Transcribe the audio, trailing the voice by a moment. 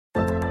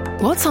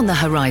What's on the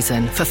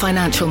horizon for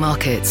financial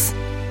markets?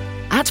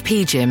 At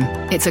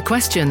PGIM, it's a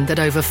question that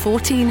over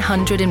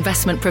 1,400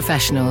 investment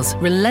professionals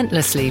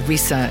relentlessly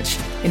research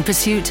in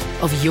pursuit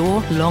of your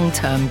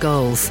long-term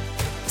goals.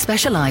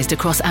 Specialized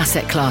across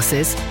asset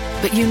classes,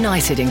 but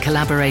united in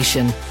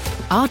collaboration,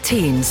 our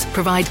teams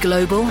provide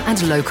global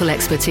and local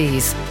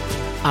expertise.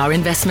 Our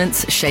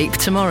investments shape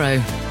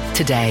tomorrow,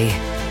 today.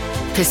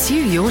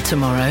 Pursue your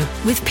tomorrow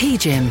with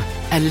PGIM,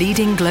 a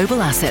leading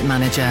global asset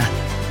manager.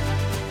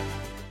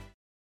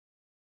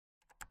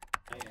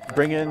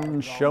 Bring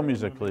in show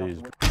music, please.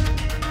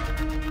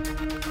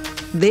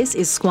 This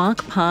is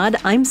Squawk Pod.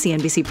 I'm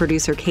CNBC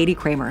producer Katie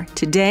Kramer.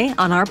 Today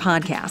on our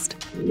podcast,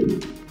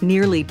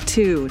 nearly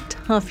 2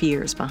 tough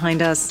years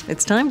behind us.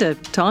 It's time to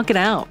talk it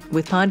out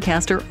with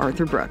podcaster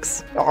Arthur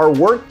Brooks. Our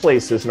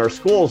workplaces and our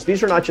schools,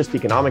 these are not just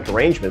economic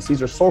arrangements,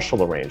 these are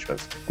social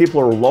arrangements. People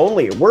are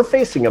lonely. We're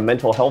facing a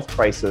mental health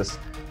crisis,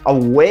 a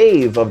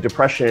wave of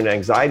depression and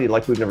anxiety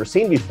like we've never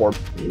seen before.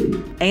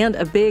 And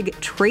a big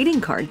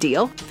trading card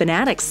deal.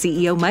 Fanatics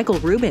CEO Michael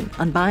Rubin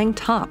on buying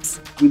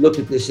Topps. We looked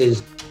at this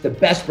as the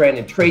best brand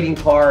in trading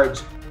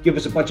cards, give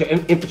us a bunch of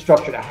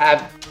infrastructure to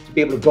have, to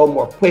be able to go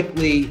more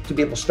quickly, to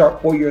be able to start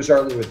 4 years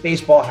earlier with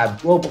baseball,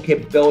 have global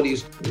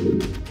capabilities.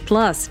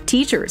 Plus,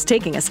 teachers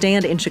taking a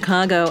stand in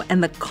Chicago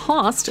and the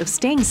cost of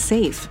staying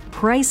safe.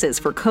 Prices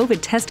for COVID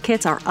test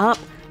kits are up.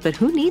 But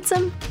who needs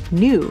them?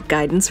 New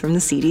guidance from the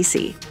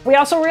CDC. We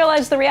also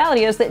realize the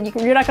reality is that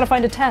you're not going to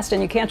find a test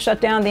and you can't shut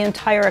down the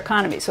entire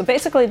economy. So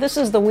basically, this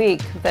is the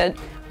week that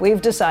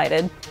we've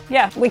decided,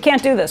 we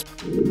can't do this.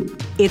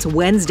 It's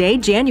Wednesday,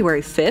 January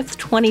 5th,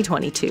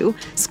 2022.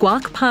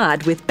 Squawk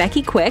Pod with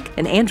Becky Quick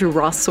and Andrew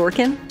Ross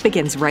Sorkin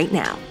begins right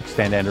now.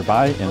 Stand Andrew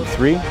by in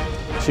 3,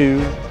 2,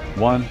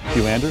 1.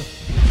 Cue Andrew.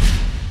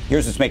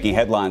 Here's what's making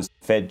headlines.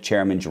 Fed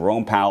Chairman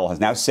Jerome Powell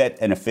has now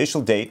set an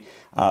official date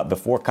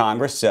before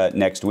Congress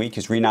next week.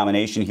 His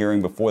renomination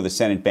hearing before the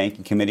Senate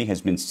Banking Committee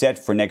has been set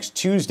for next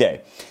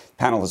Tuesday. The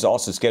panel has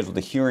also scheduled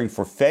a hearing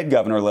for Fed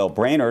Governor Lael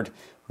Brainard,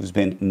 who's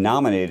been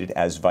nominated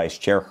as vice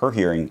chair. Her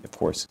hearing, of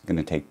course, is going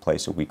to take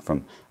place a week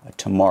from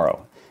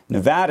tomorrow.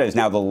 Nevada is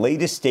now the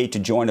latest state to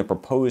join a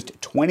proposed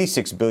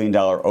 $26 billion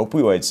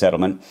opioid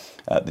settlement.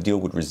 The deal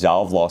would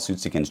resolve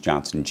lawsuits against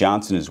Johnson &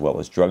 Johnson, as well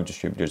as drug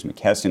distributors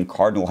McKesson,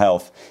 Cardinal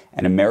Health,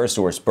 and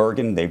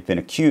AmerisourceBergen. They've been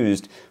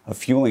accused of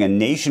fueling a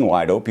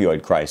nationwide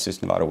opioid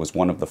crisis. Nevada was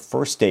one of the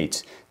first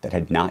states that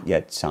had not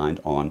yet signed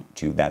on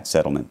to that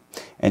settlement.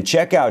 And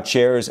check out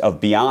shares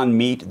of Beyond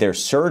Meat. They're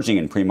surging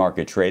in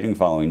pre-market trading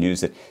following news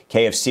that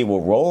KFC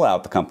will roll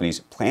out the company's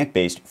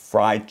plant-based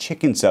fried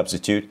chicken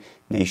substitute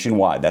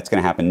nationwide. That's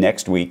going to happen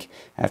next week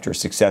after a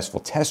successful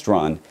test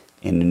run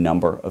in a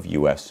number of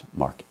U.S.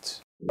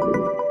 markets.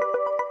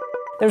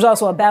 There's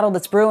also a battle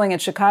that's brewing in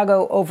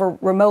Chicago over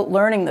remote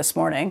learning this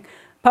morning.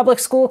 Public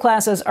school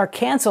classes are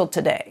canceled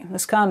today.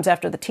 This comes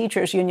after the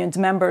teachers union's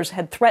members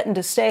had threatened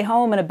to stay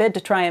home in a bid to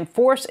try and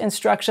force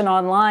instruction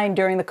online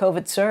during the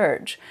COVID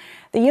surge.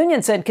 The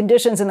union said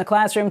conditions in the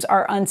classrooms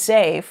are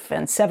unsafe,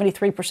 and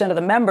 73% of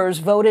the members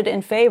voted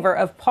in favor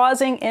of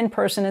pausing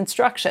in-person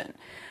instruction.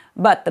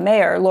 But the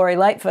mayor, Lori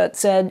Lightfoot,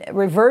 said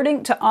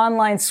reverting to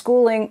online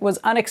schooling was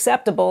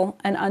unacceptable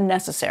and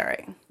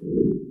unnecessary.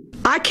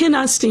 I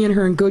cannot stand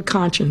here in good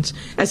conscience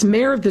as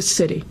mayor of this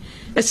city,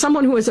 as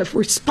someone who has a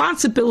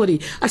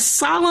responsibility, a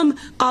solemn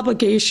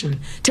obligation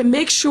to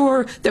make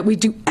sure that we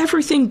do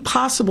everything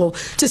possible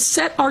to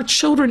set our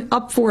children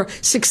up for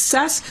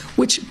success,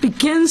 which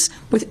begins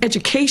with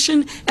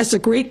education as a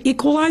great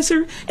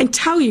equalizer, and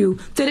tell you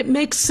that it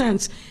makes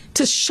sense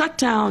to shut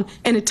down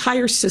an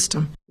entire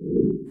system.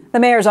 The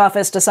mayor's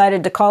office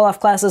decided to call off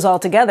classes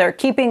altogether,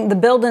 keeping the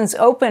buildings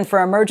open for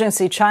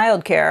emergency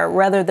childcare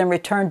rather than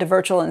return to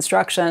virtual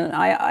instruction.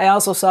 I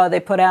also saw they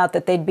put out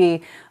that they'd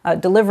be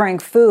delivering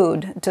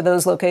food to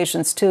those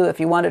locations, too. If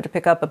you wanted to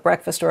pick up a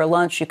breakfast or a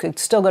lunch, you could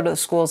still go to the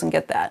schools and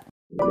get that.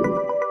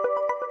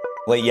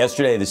 Late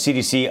yesterday, the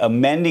CDC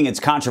amending its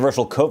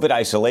controversial COVID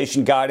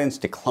isolation guidance,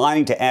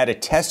 declining to add a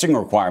testing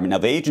requirement. Now,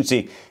 the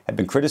agency had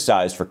been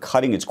criticized for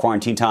cutting its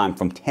quarantine time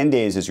from 10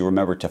 days, as you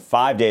remember, to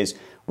 5 days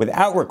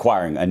without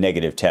requiring a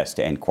negative test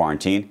to end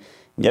quarantine.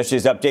 In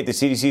yesterday's update, the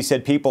CDC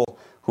said people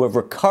who have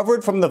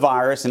recovered from the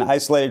virus and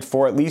isolated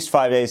for at least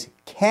 5 days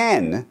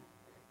can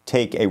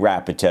take a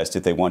rapid test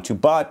if they want to,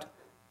 but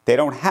they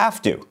don't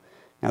have to.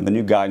 Now, the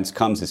new guidance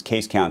comes as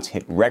case counts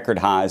hit record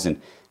highs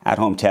and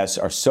at-home tests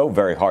are so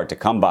very hard to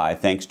come by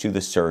thanks to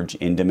the surge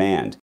in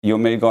demand. You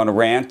want me to go on a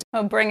rant?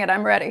 Oh, bring it.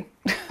 I'm ready.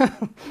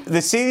 The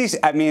CDC,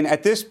 I mean,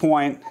 at this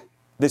point,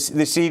 the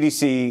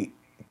CDC,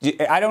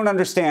 I don't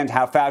understand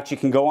how Fauci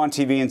can go on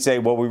TV and say,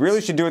 well, we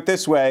really should do it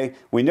this way.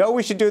 We know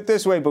we should do it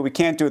this way, but we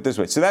can't do it this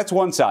way. So that's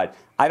one side.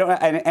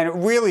 And it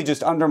really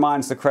just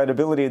undermines the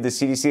credibility of the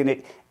CDC.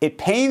 And it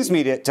pains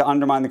me to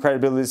undermine the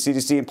credibility of the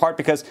CDC, in part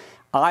because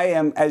I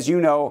am, as you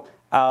know,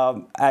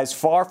 as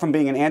far from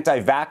being an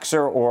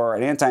anti-vaxxer or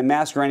an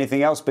anti-mask or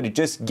anything else, but it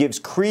just gives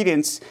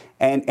credence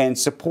and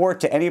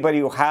support to anybody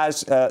who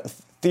has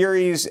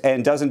theories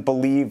and doesn't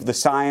believe the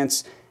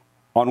science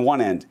on one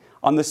end.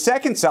 On the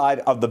second side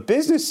of the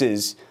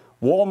businesses,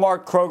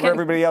 Walmart, Kroger,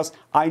 everybody else.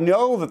 I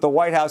know that the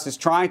White House is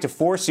trying to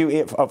force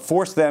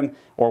them,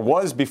 or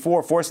was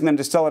before forcing them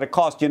to sell at a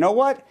cost. You know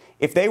what?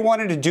 If they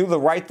wanted to do the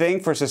right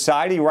thing for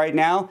society right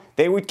now,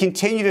 they would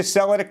continue to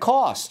sell at a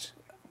cost.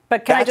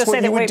 But can I just say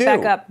that, wait,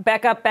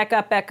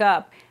 back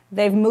up.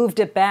 They've moved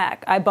it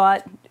back. I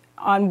bought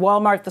on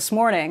Walmart this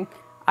morning,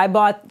 I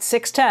bought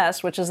 6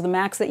 tests, which is the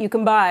max that you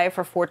can buy,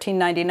 for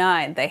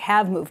 $14.99. They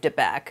have moved it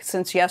back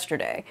since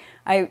yesterday.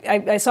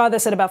 I saw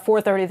this at about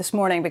 4:30 this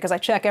morning because I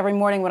check every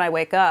morning when I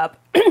wake up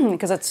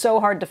because it's so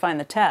hard to find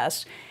the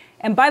test.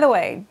 And by the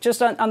way,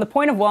 just on the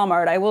point of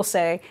Walmart, I will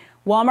say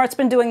Walmart's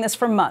been doing this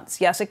for months.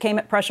 Yes, it came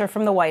at pressure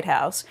from the White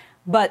House,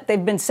 but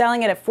they've been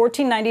selling it at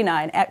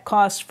 $14.99 at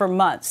cost for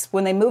months.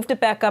 When they moved it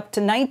back up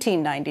to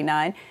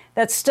 $19.99,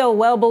 that's still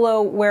well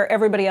below where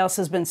everybody else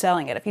has been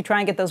selling it. If you try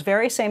and get those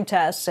very same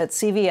tests at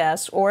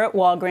CVS or at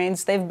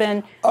Walgreens, they've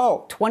been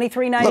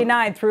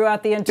 $23.99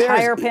 throughout the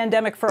entire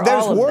pandemic for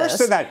all of this. There's worse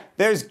than that.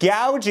 There's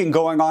gouging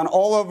going on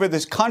all over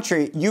this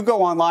country. You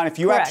go online, if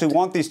you actually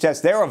want these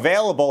tests, they're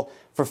available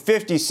for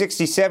 $50,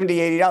 $60, $70,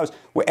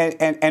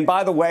 $80. And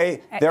by the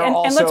way, there are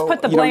also, let's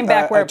put the blame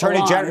back where it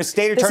belongs.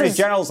 State attorneys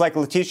generals like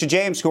Letitia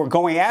James who are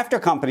going after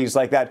companies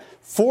like that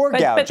for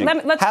gouging.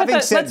 Having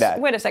said that,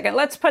 wait a second.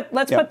 Let's put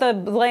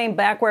the blame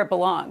back where it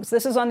belongs.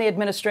 This is on the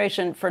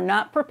administration for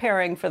not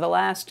preparing for the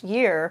last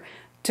year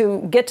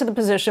to get to the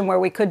position where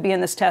we could be in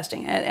this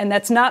testing. And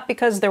that's not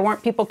because there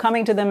weren't people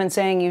coming to them and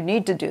saying, you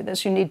need to do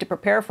this, you need to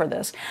prepare for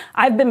this.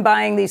 I've been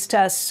buying these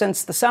tests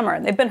since the summer,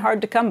 and they've been hard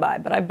to come by,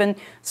 but I've been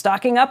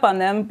stocking up on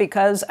them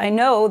because I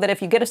know that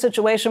if you get a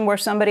situation where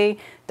somebody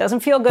doesn't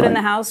feel good in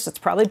the house, it's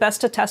probably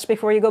best to test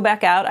before you go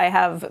back out. I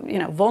have,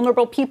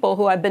 vulnerable people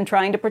who I've been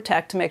trying to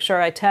protect to make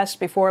sure I test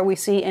before we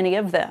see any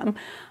of them.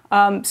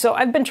 So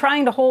I've been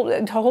trying to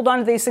hold on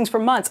to these things for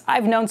months.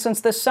 I've known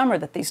since this summer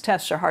that these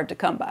tests are hard to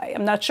come by.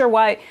 I'm not sure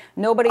why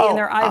nobody in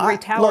their ivory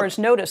towers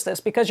noticed this,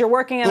 because you're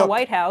working in a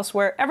White House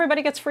where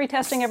everybody gets free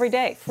testing every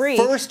day. Free.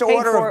 First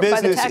order of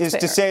business is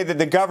to say that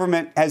the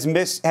government has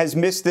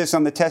missed this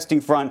on the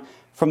testing front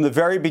from the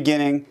very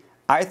beginning.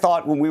 I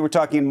thought when we were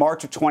talking in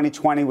March of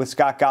 2020 with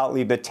Scott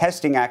Gottlieb that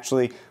testing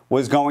actually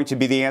was going to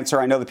be the answer.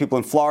 I know the people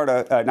in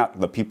Florida, not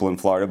the people in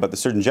Florida, but the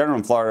Surgeon General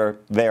in Florida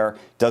there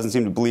doesn't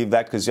seem to believe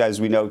that because, as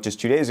we know, just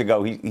 2 days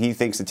ago, he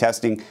thinks the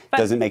testing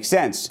doesn't make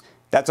sense.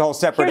 That's a whole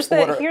separate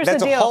order.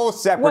 That's a whole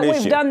separate issue.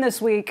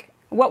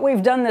 What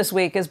we've done this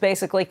week is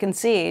basically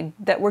concede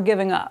that we're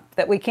giving up,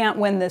 that we can't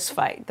win this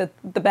fight, that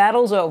the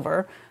battle's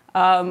over.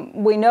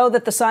 We know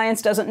that the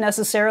science doesn't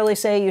necessarily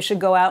say you should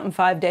go out in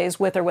 5 days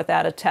with or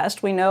without a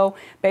test. We know,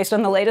 based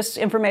on the latest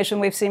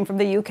information we've seen from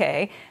the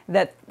UK,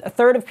 that a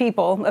third of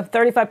people,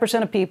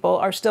 35% of people,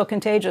 are still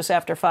contagious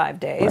after 5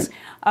 days.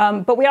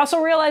 Right. But we also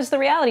realize the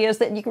reality is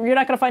that you're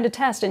not going to find a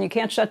test and you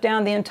can't shut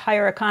down the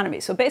entire economy.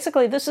 So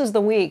basically, this is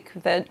the week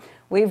that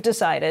we've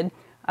decided,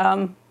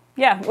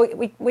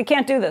 we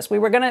can't do this.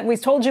 We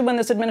told you when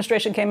this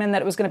administration came in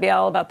that it was going to be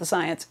all about the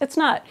science. It's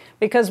not,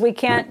 because we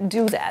can't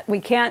do that. We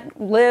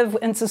can't live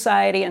in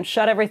society and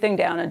shut everything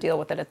down and deal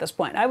with it at this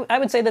point. I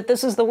would say that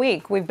this is the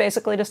week. We've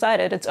basically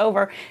decided it's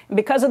over.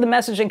 Because of the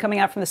messaging coming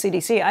out from the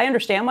CDC, I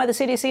understand why the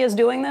CDC is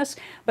doing this,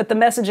 but the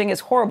messaging is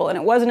horrible. And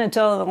it wasn't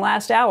until the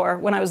last hour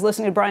when I was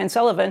listening to Brian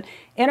Sullivan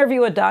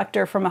interview a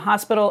doctor from a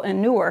hospital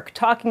in Newark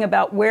talking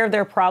about where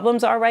their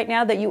problems are right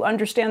now that you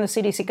understand the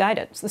CDC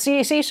guidance. The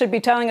CDC should be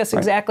telling us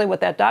exactly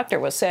what that doctor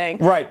was saying,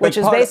 which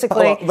is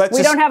basically,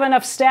 we don't have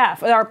enough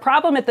staff. Our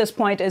problem at this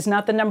point is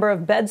not the number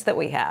of beds that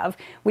we have.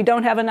 We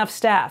don't have enough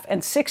staff.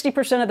 And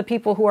 60% of the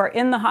people who are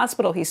in the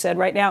hospital, he said,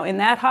 right now in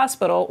that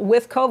hospital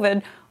with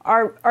COVID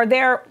are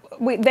there.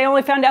 They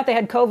only found out they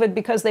had COVID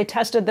because they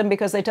tested them,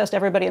 because they test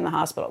everybody in the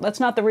hospital. That's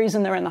not the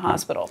reason they're in the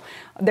hospital.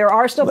 There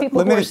are still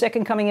people who are sick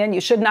and coming in.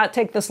 You should not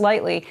take this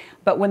lightly.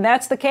 But when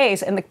that's the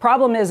case, and the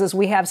problem is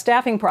we have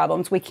staffing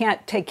problems, we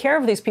can't take care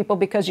of these people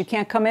because you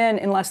can't come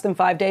in less than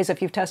 5 days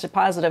if you've tested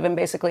positive, and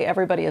basically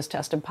everybody has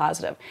tested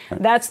positive.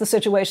 Right. That's the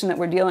situation that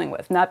we're dealing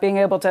with. Not being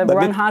able to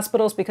run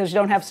hospitals because you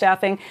don't have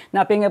staffing,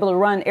 not being able to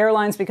run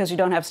airlines because you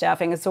don't have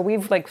staffing. And so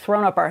we've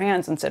thrown up our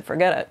hands and said,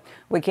 forget it.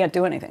 We can't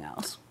do anything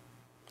else.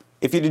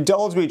 If you'd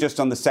indulge me just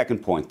on the second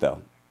point,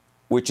 though,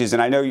 which is, and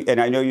I know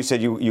you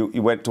said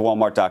you went to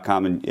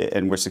Walmart.com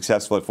and were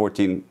successful at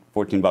 $14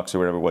 or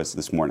whatever it was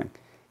this morning.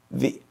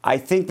 I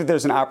think that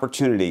there's an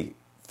opportunity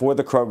for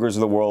the Krogers of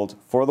the world,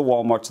 for the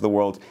Walmarts of the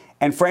world,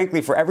 and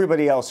frankly for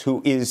everybody else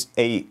who is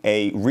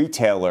a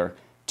retailer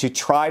to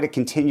try to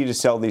continue to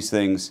sell these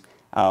things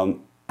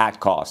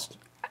at cost.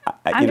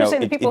 I'm just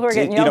saying the people who are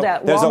getting yelled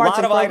at, Walmarts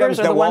and Krogers,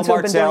 are the ones who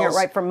have been doing it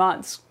right for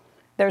months.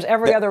 There's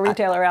every other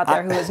retailer out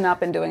there who has not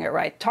been doing it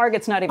right.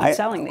 Target's not even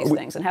selling these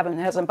things and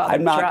hasn't bothered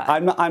to try.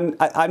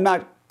 I'm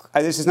not.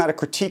 This is not a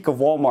critique of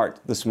Walmart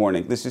this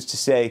morning. This is to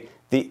say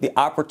the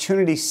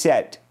opportunity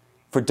set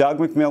for Doug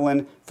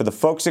McMillon, for the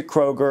folks at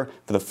Kroger,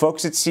 for the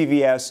folks at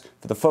CVS,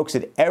 for the folks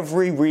at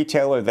every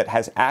retailer that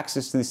has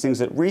access to these things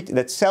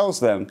that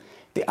sells them,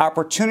 the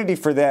opportunity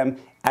for them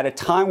at a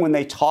time when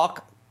they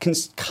talk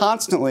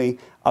constantly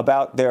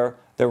about their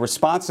their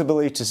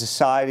responsibility to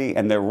society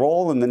and their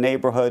role in the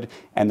neighborhood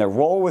and their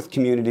role with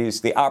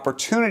communities, the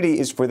opportunity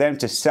is for them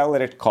to sell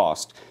it at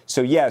cost.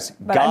 So, yes,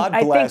 but God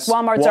bless I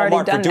think Walmart's already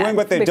done for doing that.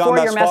 what they've Before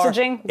done thus your far.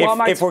 messaging,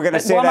 If we're going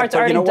to say Walmart's that,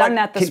 but you know done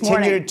what? that this Continue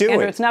morning. to do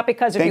Andrew, it. it's not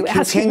because of Then you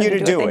asking them to do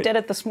continue it. They did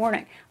it this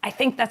morning. I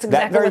think that's That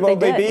exactly very what well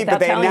they may did. be, but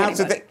they telling announced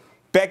anybody.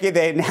 Becky,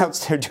 they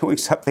announced they're doing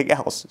something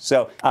else.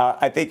 So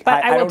I think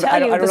But I will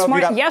tell you, this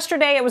morning, got,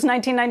 yesterday it was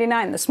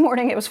 $19.99. This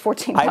morning it was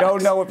 $14. I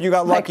don't know if you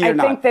got lucky or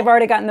not. I think they've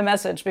already gotten the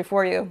message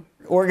before you.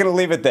 We're going to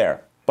leave it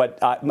there. But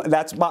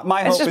that's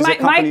my hope. Just is that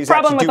companies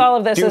my problem with all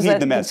of this do is heed the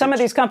that message. some of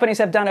these companies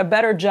have done a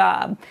better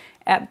job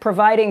at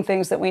providing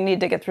things that we need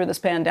to get through this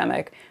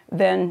pandemic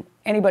than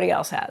anybody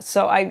else has.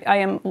 So I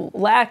am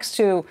lax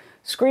to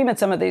scream at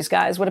some of these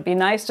guys. Would it be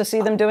nice to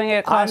see them doing it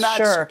at cost?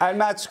 Sure. I'm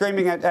not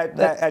screaming at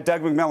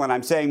Doug McMillon.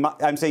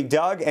 I'm saying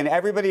Doug and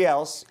everybody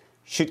else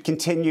should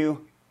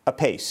continue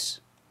apace.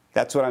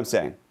 That's what I'm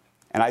saying.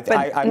 And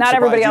I'm not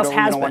everybody else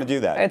has don't been. Want to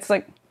do that. It's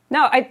like,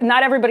 no,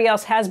 not everybody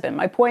else has been.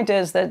 My point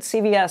is that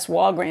CVS,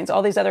 Walgreens,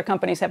 all these other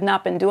companies have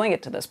not been doing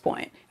it to this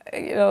point.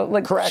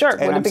 Correct. Sure,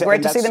 would it be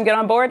great to see them get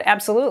on board?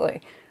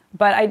 Absolutely.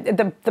 But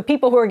the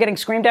people who are getting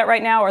screamed at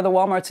right now are the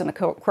Walmarts and the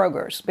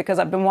Krogers, because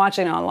I've been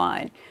watching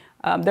online.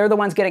 They're the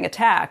ones getting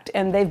attacked,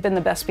 and they've been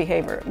the best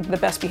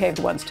behaved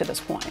ones to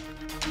this point.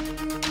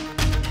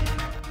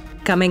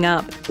 Coming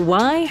up,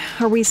 why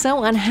are we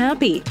so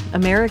unhappy?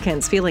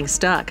 Americans feeling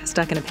stuck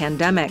in a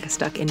pandemic,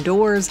 stuck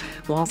indoors,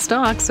 while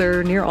stocks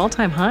are near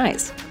all-time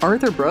highs.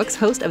 Arthur Brooks,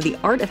 host of the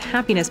Art of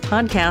Happiness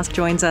podcast,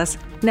 joins us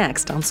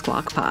next on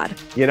Squawk Pod.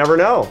 You never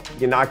know.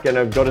 You're not going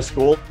to go to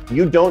school.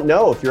 You don't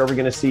know if you're ever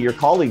going to see your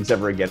colleagues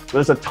ever again.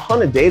 There's a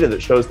ton of data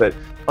that shows that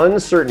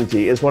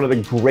uncertainty is one of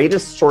the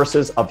greatest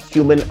sources of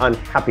human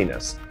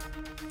unhappiness.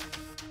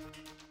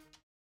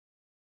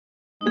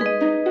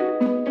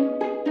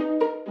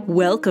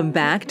 Welcome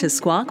back to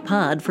Squawk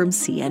Pod from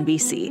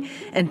CNBC.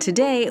 And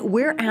today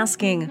we're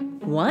asking,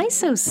 why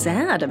so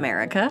sad,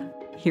 America?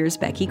 Here's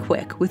Becky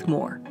Quick with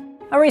more.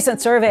 A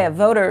recent survey of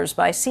voters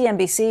by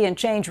CNBC and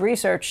Change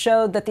Research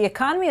showed that the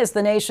economy is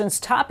the nation's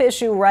top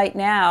issue right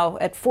now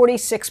at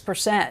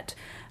 46%.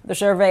 The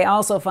survey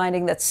also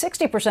finding that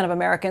 60% of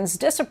Americans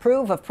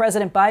disapprove of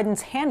President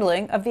Biden's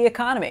handling of the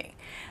economy.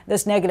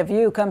 This negative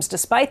view comes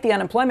despite the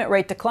unemployment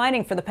rate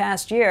declining for the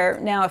past year,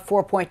 now at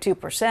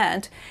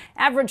 4.2%.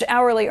 Average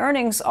hourly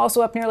earnings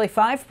also up nearly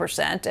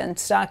 5%, and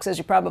stocks, as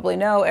you probably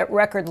know, at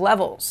record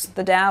levels.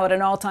 The Dow at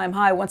an all-time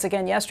high once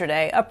again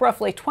yesterday, up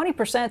roughly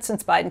 20%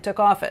 since Biden took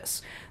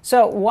office.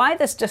 So why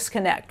this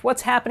disconnect?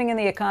 What's happening in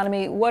the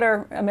economy? What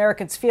are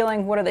Americans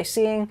feeling? What are they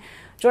seeing?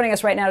 Joining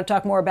us right now to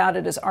talk more about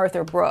it is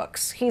Arthur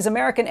Brooks. He's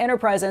American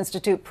Enterprise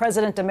Institute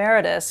President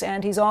Emeritus,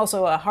 and he's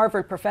also a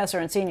Harvard professor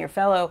and senior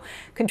fellow,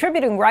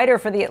 contributing writer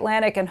for The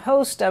Atlantic and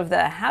host of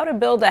the How to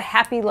Build a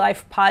Happy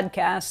Life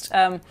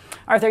podcast.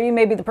 Arthur, you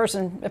may be the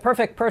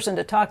perfect person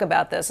to talk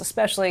about this,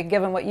 especially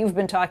given what you've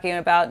been talking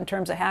about in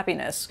terms of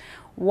happiness.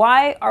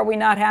 Why are we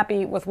not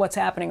happy with what's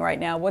happening right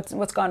now?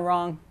 What's gone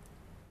wrong?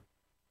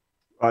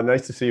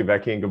 Nice to see you,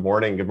 Becky, and good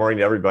morning. Good morning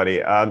to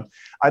everybody.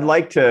 I'd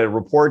like to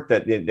report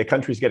that the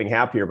country's getting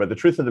happier, but the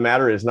truth of the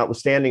matter is,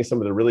 notwithstanding some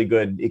of the really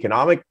good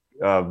economic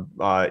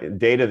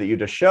data that you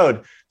just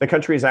showed, the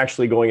country is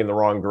actually going in the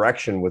wrong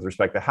direction with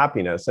respect to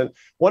happiness. And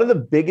one of the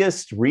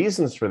biggest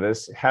reasons for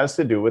this has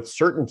to do with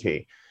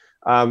certainty.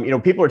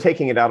 People are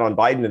taking it out on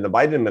Biden and the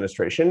Biden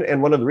administration.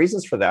 And one of the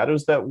reasons for that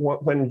is that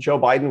when Joe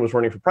Biden was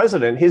running for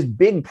president, his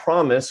big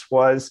promise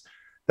was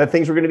that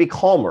things were going to be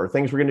calmer,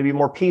 things were going to be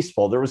more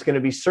peaceful. There was going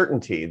to be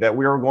certainty that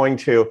we were going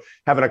to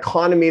have an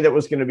economy that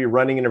was going to be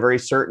running in a very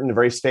certain,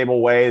 very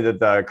stable way, that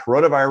the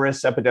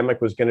coronavirus epidemic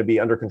was going to be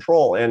under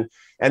control. And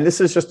this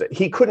is just,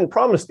 he couldn't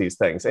promise these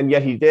things, and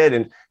yet he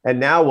did. And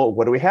now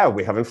what do we have?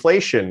 We have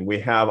inflation. We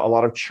have a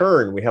lot of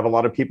churn. We have a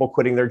lot of people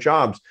quitting their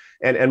jobs.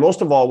 And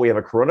most of all, we have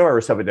a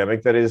coronavirus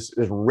epidemic that is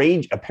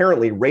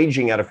apparently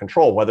raging out of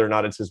control. Whether or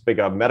not it's as big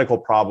a medical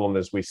problem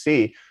as we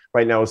see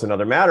right now is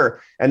another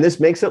matter. And this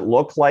makes it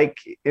look like,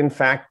 in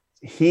fact,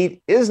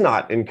 he is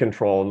not in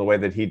control in the way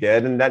that he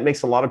did. And that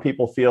makes a lot of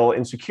people feel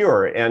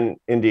insecure and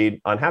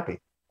indeed unhappy.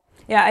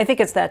 Yeah, I think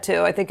it's that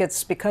too. I think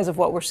it's because of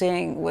what we're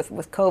seeing with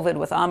COVID,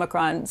 with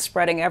Omicron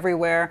spreading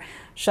everywhere,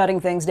 shutting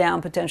things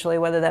down potentially,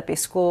 whether that be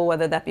school,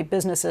 whether that be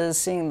businesses,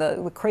 seeing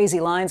the crazy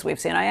lines we've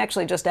seen. I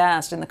actually just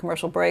asked in the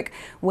commercial break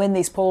when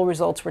these poll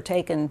results were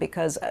taken,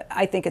 because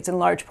I think it's in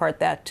large part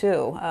that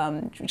too,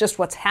 just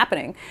what's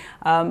happening.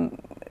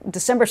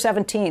 December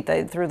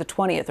 17th through the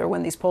 20th are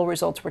when these poll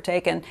results were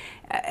taken.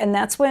 And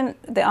that's when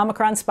the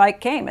Omicron spike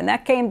came. And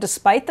that came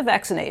despite the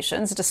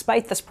vaccinations,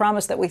 despite this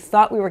promise that we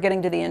thought we were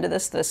getting to the end of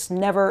this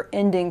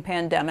never-ending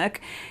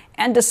pandemic.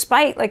 And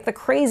despite the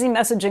crazy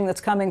messaging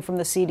that's coming from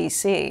the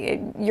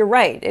CDC. You're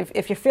right.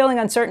 If you're feeling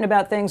uncertain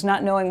about things,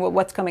 not knowing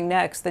what's coming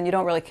next, then you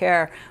don't really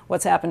care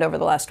what's happened over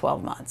the last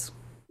 12 months.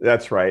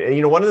 That's right.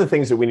 And, one of the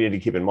things that we need to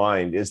keep in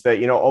mind is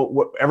that,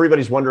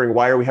 everybody's wondering,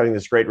 why are we having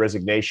this great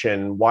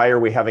resignation? Why are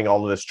we having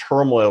all of this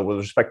turmoil with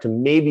respect to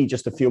maybe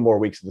just a few more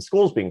weeks of the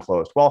schools being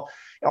closed? Well,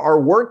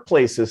 our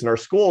workplaces and our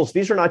schools,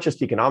 these are not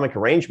just economic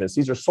arrangements.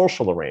 These are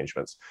social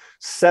arrangements.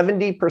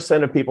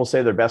 70% of people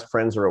say their best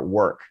friends are at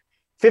work.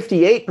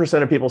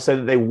 58% of people say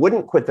that they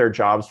wouldn't quit their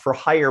jobs for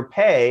higher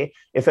pay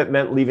if it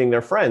meant leaving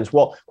their friends.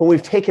 Well, when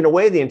we've taken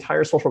away the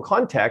entire social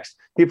context,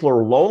 people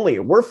are lonely.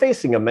 We're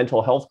facing a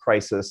mental health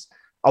crisis,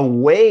 a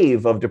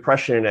wave of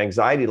depression and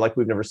anxiety like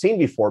we've never seen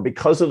before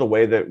because of the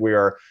way that we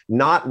are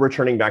not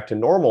returning back to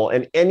normal.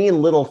 And any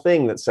little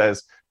thing that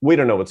says, we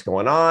don't know what's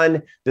going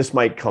on, this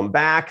might come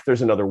back,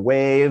 there's another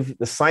wave,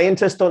 the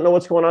scientists don't know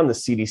what's going on, the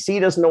CDC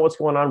doesn't know what's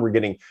going on, we're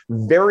getting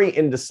very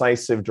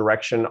indecisive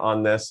direction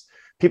on this.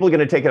 People are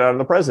going to take it out on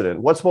the president.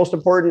 What's most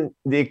important?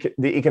 The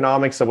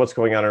economics of what's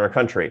going on in our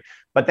country.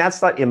 But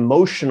that's not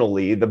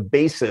emotionally the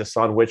basis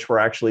on which we're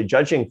actually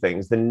judging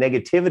things, the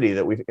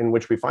negativity in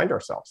which we find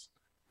ourselves.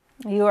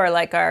 You are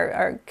like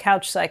our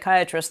couch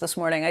psychiatrist this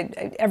morning.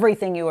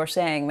 Everything you are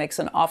saying makes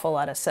an awful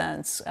lot of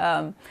sense.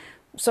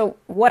 So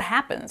what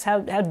happens? How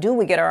do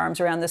we get our arms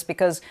around this?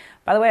 Because,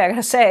 by the way, I got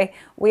to say,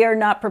 we are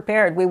not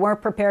prepared. We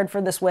weren't prepared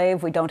for this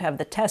wave. We don't have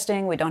the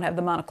testing. We don't have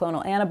the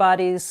monoclonal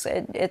antibodies.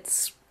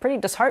 It's pretty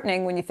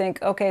disheartening when you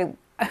think, okay,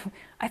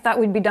 I thought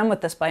we'd be done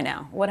with this by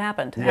now. What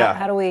happened? Yeah.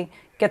 How do we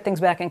get things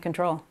back in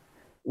control?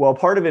 Well,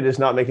 part of it is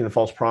not making the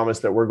false promise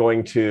that we're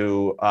going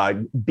to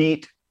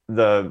beat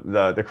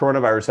the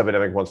coronavirus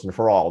epidemic once and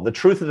for all. The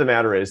truth of the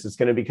matter is it's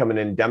going to become an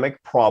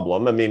endemic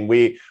problem. I mean,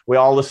 we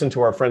all listen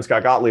to our friend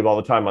Scott Gottlieb all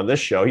the time on this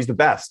show. He's the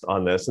best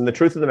on this. And the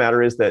truth of the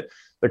matter is that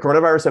the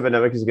coronavirus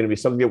epidemic is going to be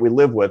something that we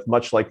live with,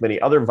 much like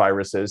many other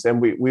viruses. And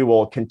we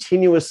will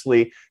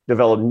continuously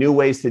develop new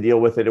ways to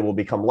deal with it. It will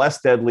become less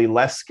deadly,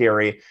 less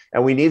scary.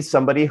 And we need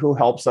somebody who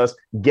helps us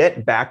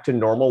get back to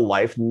normal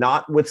life,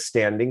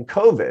 notwithstanding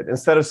COVID,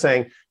 instead of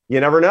saying, you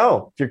never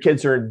know if your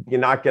kids you're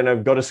not going to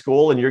go to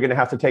school and you're going to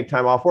have to take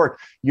time off work.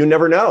 You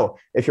never know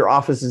if your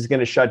office is going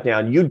to shut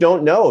down. You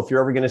don't know if you're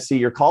ever going to see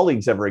your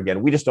colleagues ever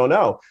again. We just don't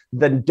know.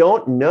 The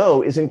don't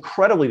know is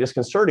incredibly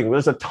disconcerting.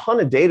 There's a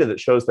ton of data that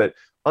shows that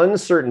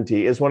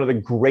uncertainty is one of the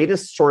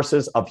greatest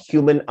sources of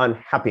human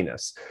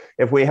unhappiness.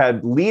 If we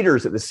had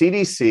leaders at the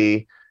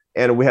CDC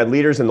and we had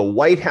leaders in the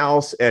White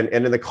House and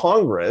in the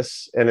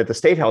Congress and at the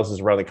state houses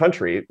around the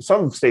country,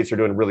 some states are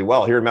doing really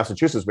well. Here in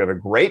Massachusetts, we have a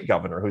great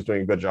governor who's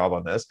doing a good job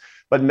on this,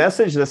 but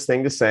message this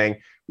thing to saying,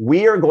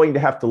 we are going to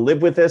have to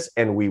live with this,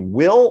 and we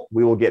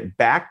will get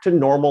back to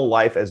normal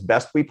life as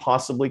best we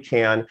possibly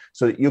can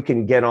so that you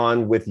can get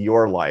on with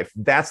your life.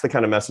 That's the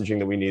kind of messaging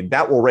that we need.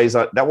 That will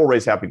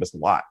raise happiness a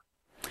lot.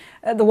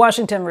 The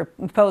Washington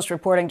Post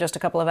reporting just a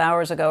couple of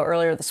hours ago,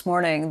 earlier this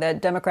morning,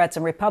 that Democrats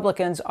and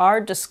Republicans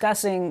are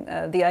discussing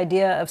the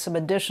idea of some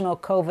additional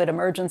COVID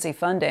emergency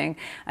funding.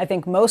 I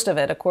think most of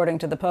it, according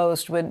to the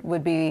Post,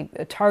 would be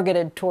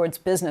targeted towards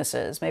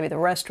businesses, maybe the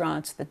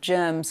restaurants, the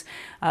gyms,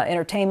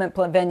 entertainment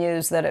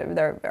venues that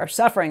are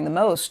suffering the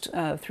most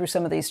through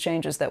some of these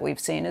changes that we've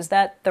seen. Is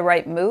that the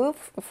right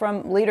move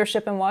from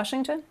leadership in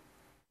Washington?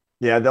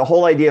 Yeah, the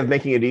whole idea of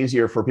making it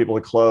easier for people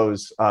to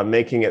close,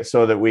 making it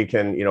so that we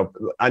can,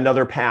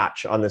 another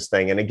patch on this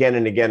thing. And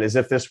again, as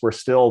if this were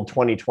still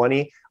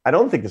 2020, I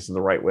don't think this is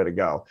the right way to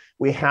go.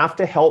 We have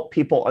to help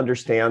people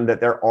understand that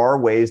there are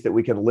ways that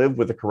we can live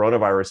with the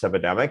coronavirus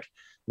epidemic,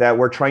 that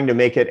we're trying to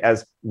make it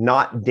as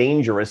not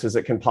dangerous as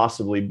it can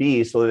possibly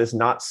be so that it's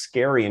not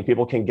scary and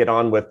people can get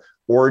on with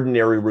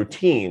ordinary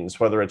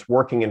routines, whether it's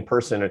working in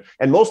person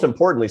and most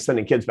importantly,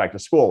 sending kids back to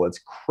school. It's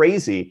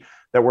crazy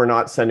that we're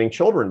not sending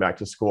children back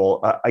to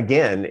school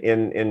again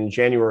in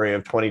January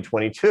of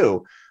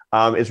 2022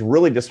 is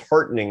really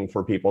disheartening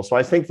for people. So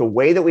I think the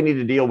way that we need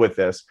to deal with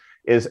this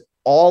is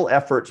all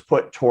efforts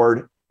put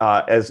toward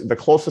as the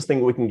closest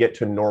thing we can get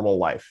to normal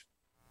life.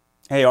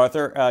 Hey,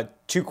 Arthur,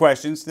 two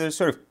questions. They're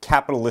sort of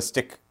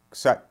capitalistic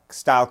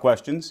style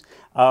questions.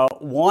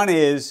 One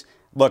is,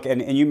 look,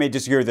 and you may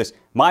disagree with this.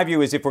 My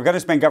view is if we're going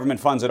to spend government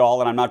funds at all,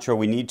 and I'm not sure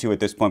we need to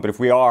at this point, but if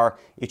we are,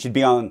 it should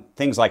be on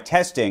things like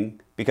testing,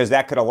 because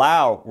that could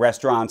allow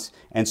restaurants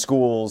and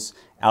schools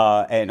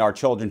and our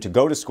children to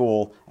go to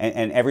school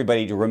and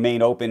everybody to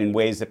remain open in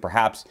ways that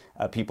perhaps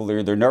people are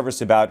either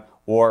nervous about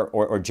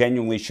or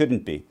genuinely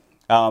shouldn't be.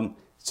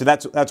 So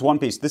that's one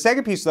piece. The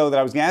second piece, though, that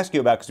I was going to ask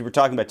you about, because we were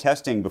talking about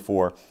testing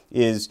before,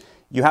 is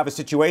you have a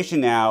situation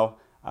now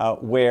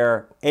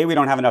where, A, we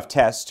don't have enough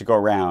tests to go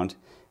around,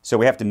 so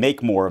we have to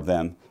make more of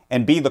them,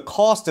 and B, the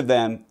cost of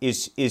them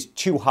is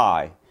too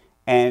high.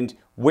 And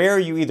where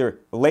you either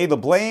lay the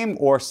blame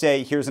or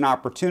say, here's an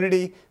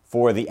opportunity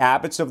for the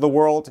Abbotts of the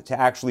world to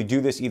actually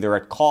do this either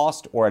at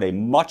cost or at a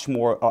much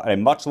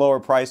lower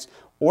price,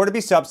 or to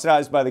be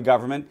subsidized by the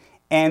government.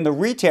 And the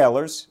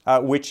retailers,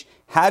 which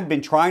had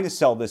been trying to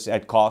sell this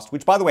at cost,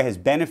 which, by the way, has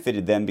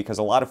benefited them because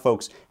a lot of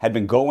folks had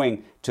been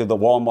going to the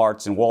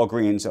Walmarts and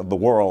Walgreens of the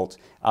world,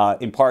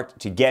 in part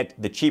to get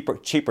the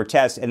cheaper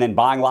tests and then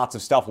buying lots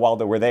of stuff while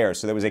they were there.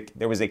 So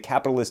there was a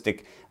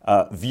capitalistic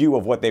view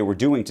of what they were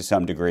doing to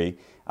some degree.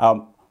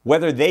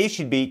 whether they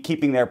should be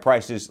keeping their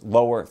prices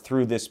lower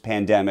through this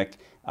pandemic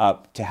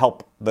to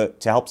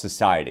help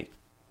society.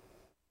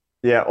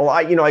 Yeah, well,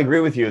 I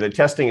agree with you that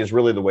testing is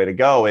really the way to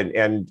go,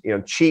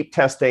 and cheap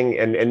testing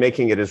and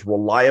making it as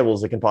reliable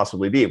as it can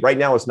possibly be. Right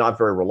now, it's not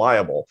very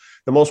reliable.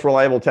 The most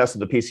reliable test is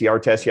the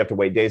PCR test. You have to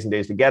wait days and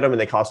days to get them,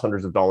 and they cost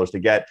hundreds of dollars to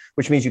get,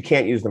 which means you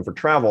can't use them for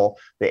travel.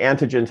 The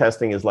antigen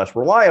testing is less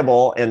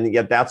reliable, and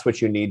yet that's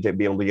what you need to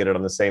be able to get it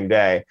on the same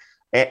day.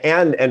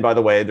 And by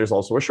the way, there's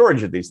also a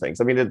shortage of these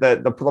things. I mean,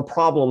 the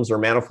problems are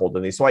manifold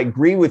in these. So I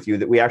agree with you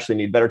that we actually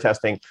need better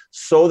testing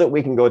so that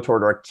we can go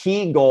toward our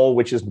key goal,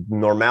 which is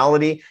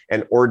normality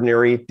and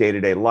ordinary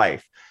day-to-day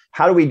life.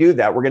 How do we do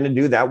that? We're going to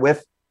do that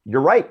with,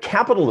 you're right,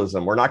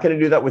 capitalism. We're not going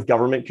to do that with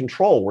government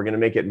control. We're going to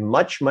make it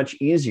much, much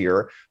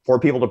easier for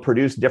people to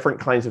produce different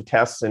kinds of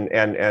tests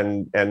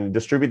and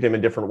distribute them in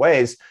different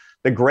ways.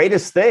 The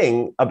greatest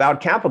thing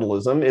about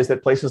capitalism is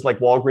that places like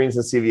Walgreens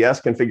and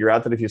CVS can figure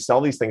out that if you sell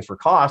these things for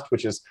cost,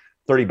 which is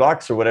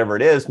 $30 or whatever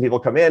it is, and people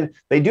come in,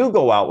 they do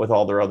go out with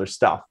all their other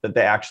stuff that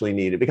they actually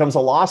need. It becomes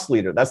a loss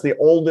leader. That's the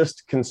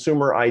oldest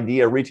consumer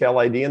idea, retail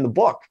idea in the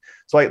book.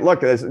 So look,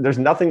 there's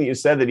nothing that you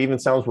said that even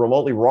sounds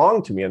remotely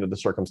wrong to me under the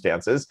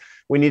circumstances.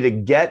 We need to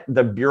get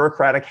the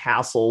bureaucratic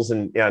hassles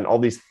and all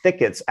these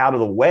thickets out of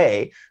the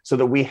way so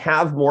that we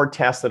have more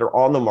tests that are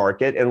on the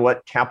market, and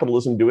let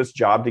capitalism do its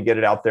job to get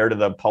it out there to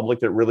the public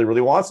that really, really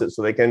wants it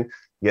so they can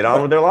get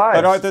on with their lives.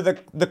 But Arthur,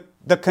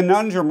 the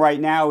conundrum right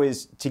now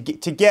is to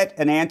get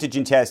an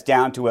antigen test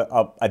down to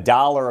a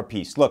dollar a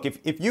piece. Look,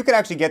 if you could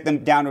actually get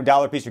them down to a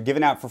dollar a piece or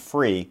given out for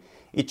free,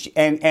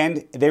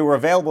 and they were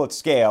available at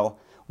scale,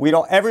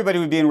 everybody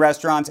would be in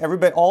restaurants.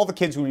 All the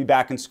kids would be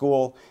back in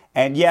school.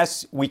 And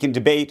yes, we can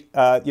debate,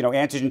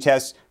 antigen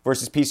tests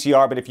versus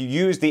PCR. But if you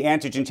use the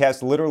antigen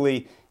test,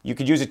 literally, you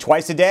could use it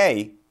twice a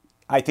day.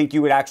 I think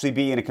you would actually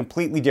be in a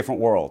completely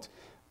different world.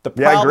 The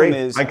problem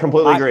is, I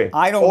completely agree.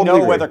 I don't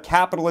know whether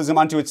capitalism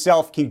unto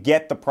itself can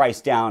get the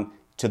price down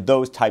to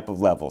those type of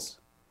levels.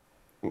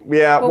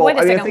 Yeah. Well, wait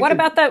a second. What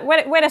about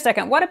wait a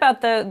second. What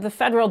about the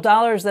federal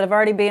dollars that have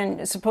already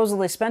been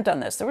supposedly spent on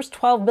this? There was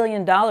 $12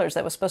 billion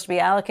that was supposed to be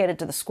allocated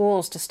to the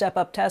schools to step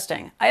up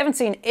testing. I haven't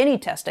seen any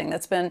testing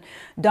that's been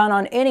done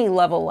on any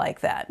level like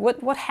that.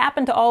 What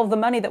happened to all of the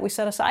money that we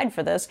set aside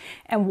for this,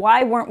 and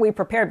why weren't we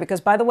prepared? Because,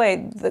 by the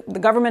way, the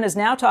government is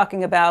now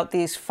talking about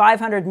these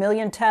 500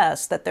 million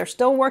tests that they're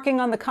still working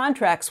on the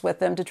contracts with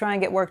them to try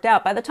and get worked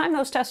out. By the time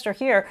those tests are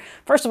here,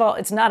 first of all,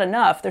 it's not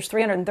enough. There's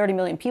 330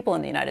 million people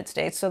in the United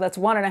States, so that's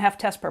 1.5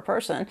 tests per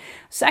person.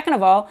 Second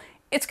of all,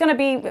 it's going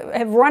to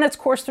have run its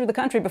course through the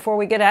country before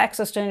we get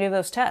access to any of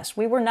those tests.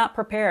 We were not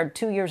prepared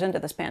 2 years into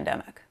this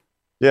pandemic.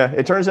 Yeah,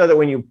 it turns out that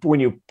when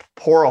you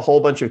pour a whole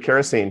bunch of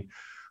kerosene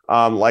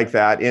like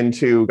that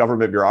into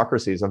government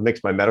bureaucracies, I've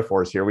mixed my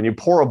metaphors here. When you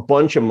pour a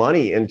bunch of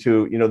money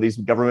into these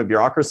government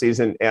bureaucracies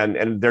and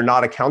they're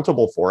not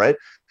accountable for it,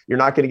 you're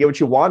not going to get what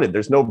you wanted.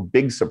 There's no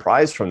big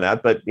surprise from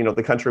that, but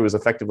the country was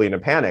effectively in a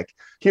panic.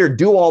 Here,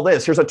 do all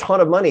this. Here's a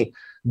ton of money.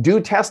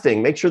 Do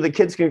testing. Make sure the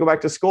kids can go back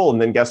to school.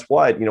 And then guess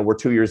what? We're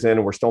 2 years in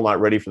and we're still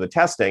not ready for the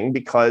testing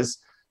because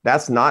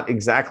that's not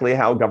exactly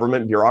how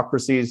government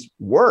bureaucracies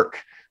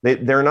work.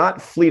 They're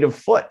not fleet of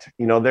foot.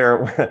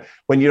 They're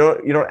when you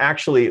don't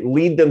actually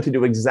lead them to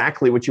do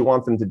exactly what you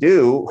want them to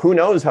do. Who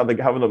knows how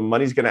the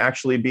money's going to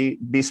actually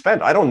be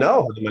spent? I don't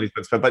know how the money's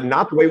been spent, but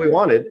not the way we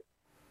wanted.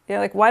 Yeah,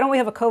 like, why don't we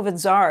have a COVID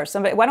czar?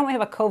 Why don't we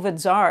have a COVID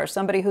czar?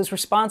 Somebody who's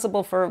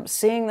responsible for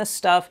seeing this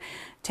stuff,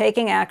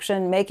 taking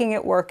action, making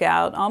it work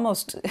out,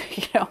 almost,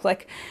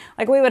 like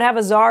we would have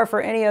a czar for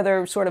any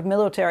other sort of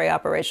military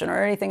operation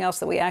or anything else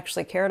that we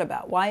actually cared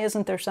about. Why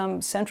isn't there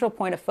some central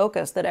point of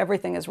focus that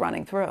everything is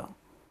running through?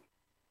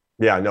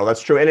 Yeah, no,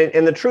 that's true.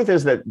 And the truth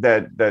is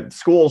that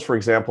schools, for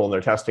example, and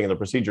their testing and the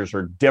procedures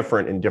are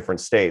different in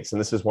different states.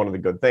 And this is one of the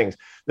good things.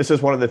 This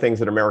is one of the things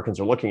that Americans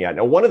are looking at.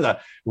 Now, one of the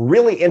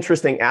really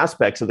interesting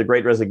aspects of the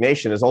Great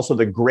Resignation is also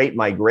the Great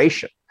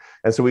Migration.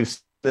 And so we've seen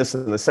this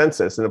in the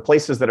census, and the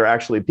places that are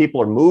actually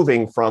people are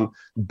moving from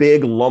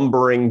big,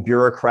 lumbering,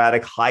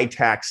 bureaucratic,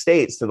 high-tax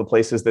states to the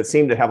places that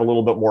seem to have a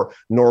little bit more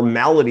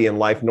normality in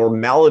life,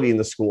 normality in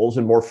the schools,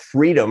 and more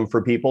freedom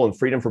for people and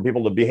freedom for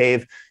people to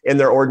behave in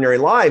their ordinary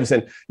lives.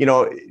 And,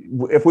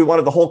 if we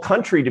wanted the whole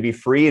country to be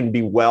free and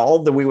be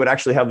well, then we would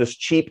actually have this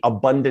cheap,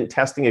 abundant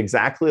testing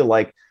exactly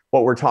like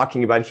what we're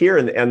talking about here,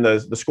 and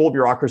the school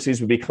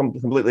bureaucracies would become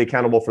completely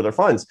accountable for their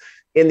funds.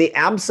 In the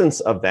absence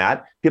of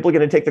that, people are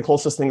going to take the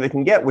closest thing they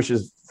can get, which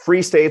is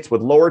free states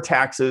with lower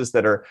taxes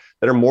that are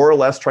more or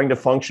less trying to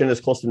function as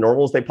close to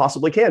normal as they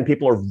possibly can.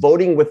 People are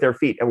voting with their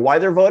feet. And why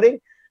they're voting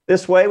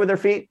this way with their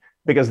feet?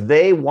 Because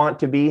they want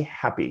to be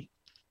happy.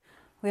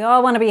 We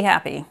all want to be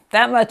happy.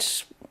 That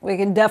much we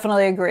can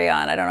definitely agree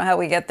on. I don't know how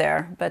we get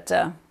there, but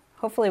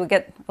hopefully we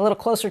get a little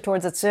closer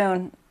towards it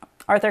soon.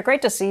 Arthur,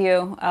 great to see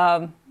you.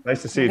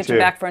 Nice to see you too. Get you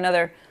back for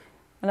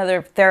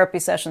another therapy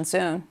session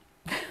soon.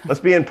 Let's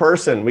be in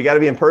person. We got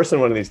to be in person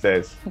one of these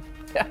days.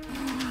 Yeah.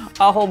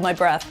 I'll hold my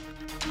breath.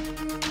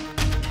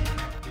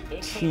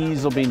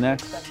 Tease will be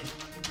next.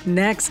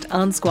 Next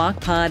on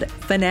Squawk Pod,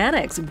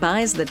 Fanatics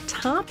buys the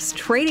Topps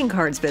trading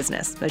cards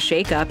business, a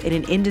shakeup in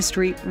an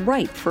industry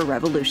ripe for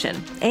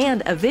revolution,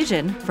 and a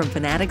vision from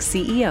Fanatics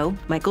CEO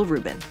Michael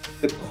Rubin.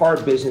 The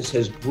card business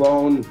has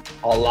grown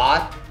a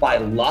lot by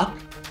luck,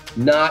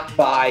 not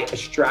by a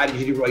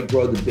strategy to really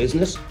grow the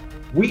business.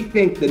 We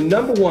think the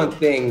number one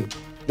thing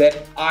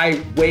that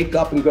I wake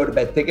up and go to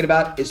bed thinking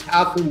about is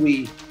how can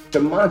we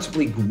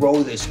demonstrably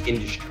grow this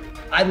industry?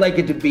 I'd like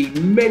it to be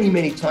many,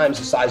 many times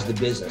the size of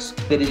the business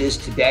that it is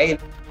today.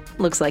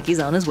 Looks like he's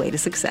on his way to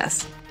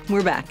success.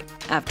 We're back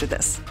after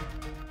this.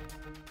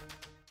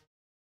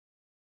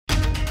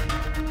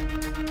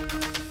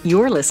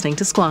 You're listening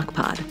to Squawk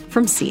Pod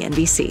from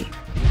CNBC.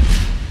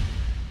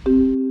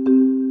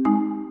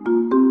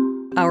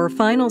 Our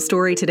final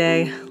story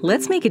today,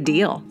 let's make a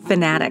deal.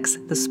 Fanatics,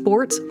 the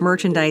sports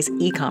merchandise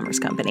e-commerce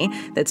company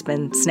that's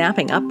been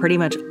snapping up pretty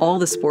much all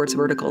the sports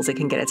verticals it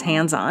can get its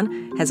hands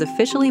on, has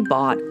officially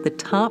bought the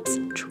Topps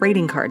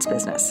trading cards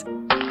business.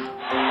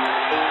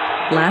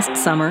 Last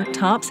summer,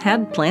 Topps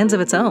had plans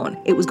of its own.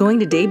 It was going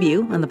to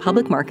debut on the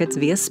public markets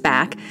via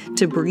SPAC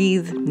to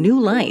breathe new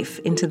life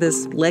into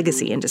this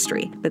legacy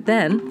industry. But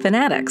then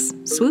Fanatics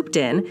swooped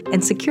in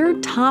and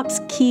secured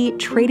Topps' key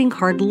trading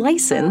card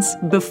license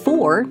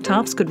before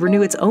Topps could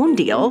renew its own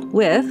deal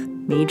with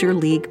Major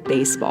League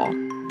Baseball.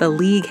 The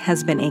league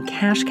has been a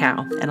cash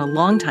cow and a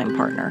longtime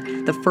partner.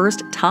 The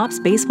first Topps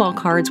baseball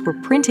cards were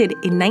printed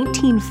in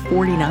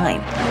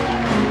 1949.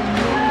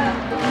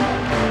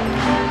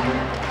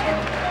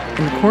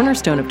 And the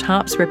cornerstone of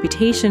Topps'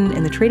 reputation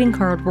in the trading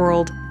card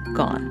world,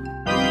 gone.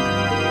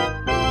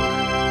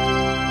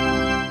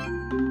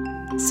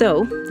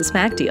 So, the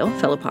SPAC deal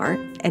fell apart,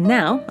 and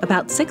now,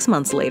 about 6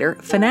 months later,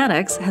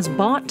 Fanatics has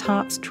bought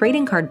Topps'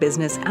 trading card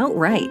business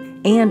outright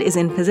and is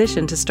in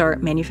position to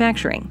start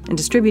manufacturing and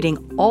distributing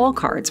all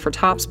cards for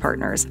Topps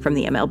partners, from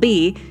the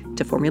MLB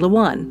to Formula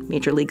One,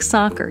 Major League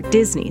Soccer,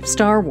 Disney,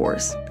 Star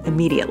Wars,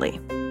 immediately.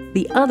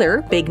 The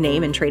other big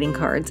name in trading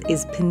cards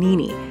is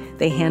Panini.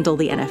 They handle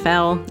the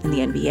NFL and the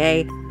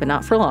NBA, but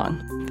not for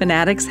long.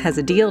 Fanatics has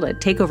a deal to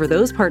take over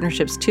those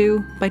partnerships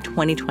too by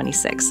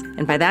 2026.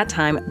 And by that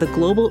time, the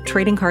global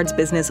trading cards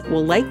business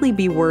will likely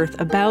be worth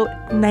about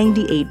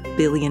 $98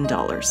 billion.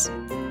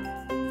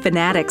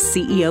 Fanatics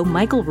CEO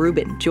Michael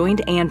Rubin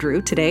joined Andrew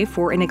today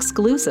for an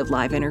exclusive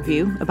live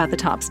interview about the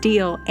Topps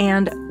deal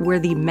and where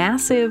the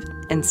massive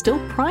and still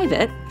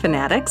private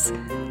Fanatics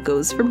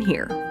goes from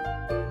here.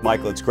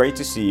 Michael, it's great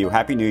to see you.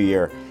 Happy New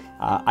Year.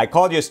 I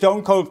called you a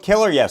stone cold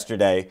killer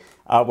yesterday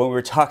when we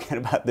were talking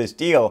about this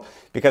deal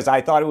because I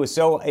thought it was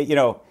so,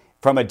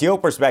 from a deal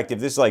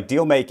perspective, this is like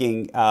deal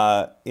making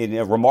in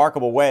a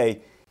remarkable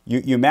way.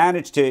 You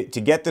managed to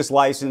get this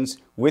license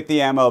with the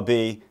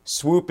MLB,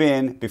 swoop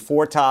in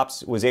before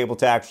Topps was able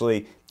to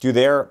actually do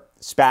their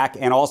SPAC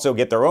and also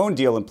get their own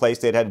deal in place.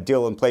 They'd had a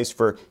deal in place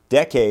for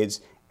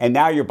decades, and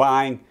now you're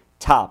buying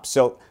Topps.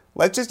 So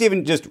let's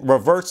just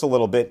reverse a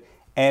little bit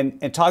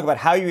and talk about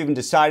how you even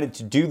decided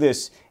to do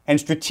this and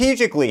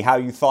strategically how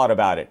you thought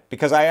about it.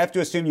 Because I have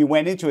to assume you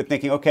went into it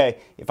thinking, okay,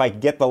 if I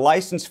get the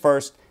license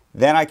first,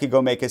 then I could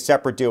go make a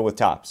separate deal with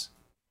Topps.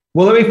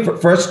 Well, let me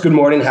first, good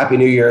morning, Happy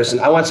New Year's.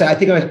 And I want to say, I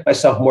think of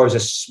myself more as a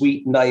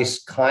sweet,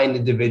 nice, kind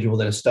individual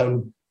than a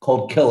stone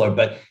cold killer.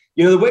 But,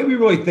 the way we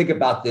really think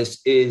about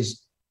this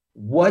is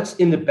what's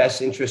in the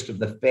best interest of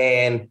the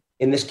fan,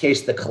 in this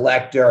case, the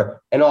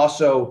collector, and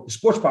also the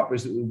sports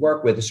properties that we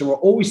work with. So we're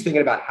always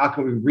thinking about how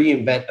can we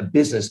reinvent a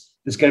business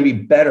that's going to be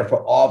better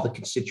for all the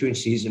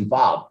constituencies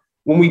involved.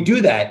 When we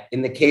do that,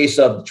 in the case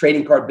of the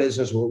trading card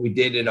business, what we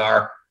did in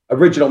our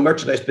original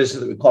merchandise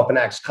business that we call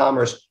Fanatics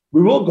Commerce,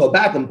 we will go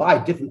back and buy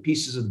different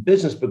pieces of the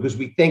business because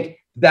we think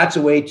that's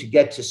a way to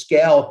get to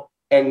scale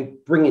and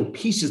bring in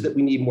pieces that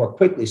we need more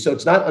quickly. So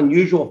it's not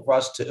unusual for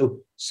us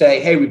to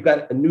say, hey, we've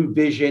got a new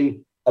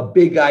vision, a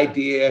big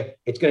idea.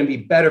 It's going to be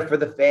better for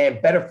the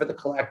fan, better for the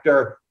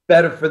collector,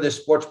 better for the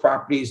sports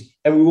properties,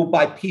 and we will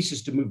buy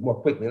pieces to move more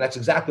quickly. And that's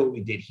exactly what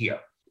we did here.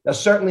 Now,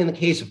 certainly in the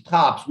case of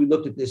Topps, we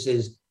looked at this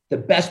as the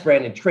best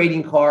brand in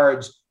trading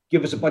cards,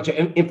 give us a bunch of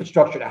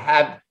infrastructure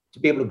to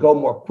be able to go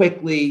more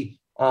quickly,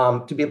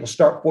 to be able to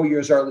start 4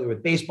 years earlier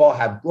with baseball,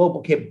 have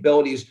global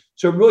capabilities.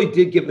 So it really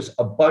did give us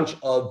a bunch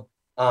of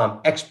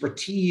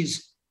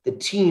expertise, the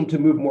team to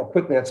move more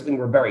quickly. That's something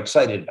we're very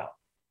excited about.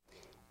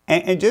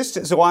 And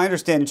just so I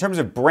understand, in terms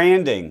of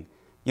branding,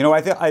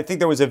 I think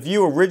there was a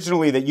view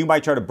originally that you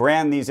might try to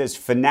brand these as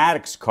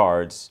Fanatics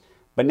cards,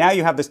 but now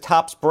you have this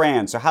Topps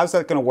brand. So how's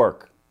that going to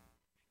work?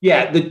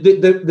 Yeah,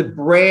 the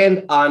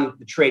brand on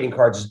the trading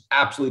cards is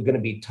absolutely going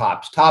to be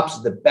Topps. Topps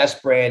is the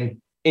best brand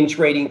in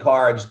trading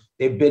cards.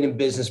 They've been in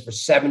business for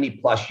 70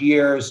 plus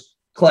years.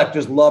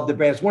 Collectors love the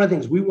brand. It's one of the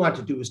things we want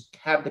to do is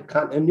have the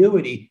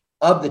continuity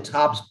of the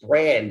Topps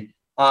brand,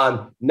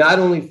 not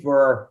only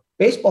for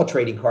baseball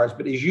trading cards,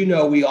 but as you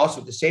know, we also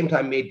at the same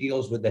time made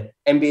deals with the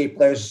NBA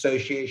Players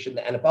Association,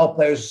 the NFL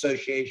Players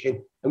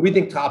Association, and we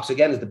think Topps,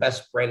 again, is the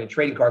best brand in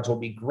trading cards, will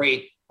be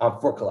great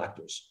for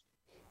collectors.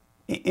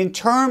 In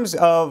terms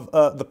of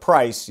the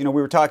price, we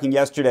were talking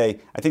yesterday.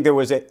 I think there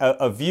was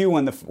a view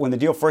when the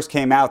deal first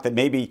came out that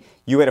maybe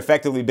you had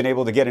effectively been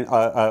able to get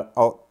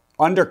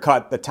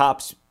undercut the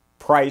Topps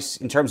price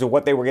in terms of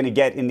what they were going to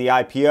get in the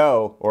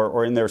IPO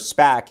or in their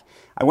SPAC.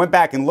 I went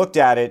back and looked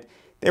at it.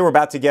 They were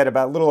about to get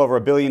about a little over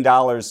 $1 billion.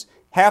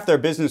 Half their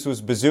business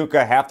was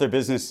Bazooka, half their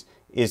business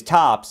is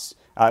Topps,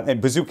 and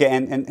Bazooka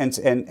and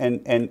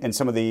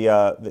some of the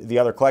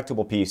other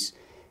collectible piece.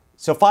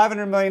 So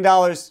 $500 million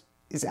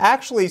is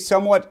actually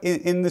somewhat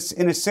in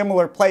a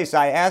similar place.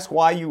 I ask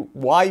why you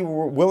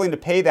were willing to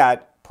pay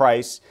that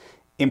price,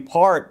 in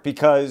part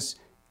because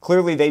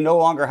clearly they no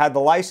longer had the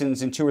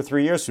license in 2 or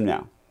 3 years from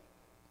now.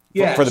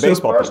 For the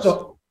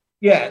baseball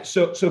piece.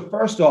 So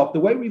first off, the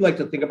way we like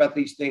to think about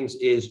these things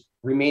is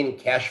remaining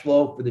cash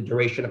flow for the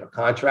duration of a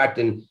contract.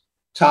 And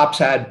Topps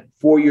had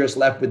 4 years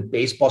left with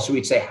baseball. So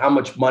we'd say, how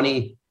much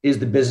money is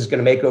the business going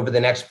to make over the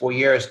next 4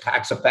 years?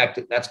 Tax effect.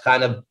 That's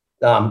kind of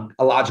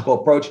a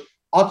logical approach.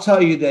 I'll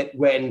tell you that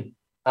when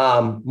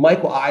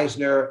Michael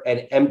Eisner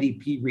and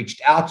MDP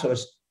reached out to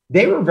us,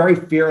 they were very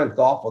fair and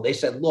thoughtful. They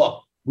said,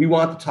 look, we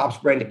want the Topps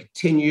brand to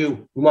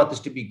continue. We want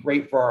this to be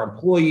great for our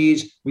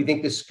employees. We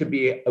think this could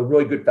be a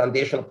really good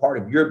foundational part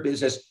of your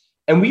business.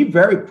 And we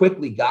very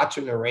quickly got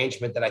to an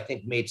arrangement that I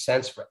think made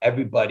sense for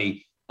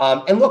everybody.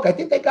 And look, I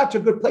think they got to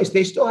a good place.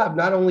 They still have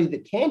not only the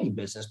candy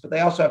business, but they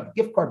also have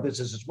the gift card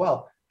business as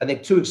well. I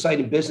think 2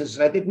 exciting businesses.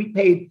 And I think we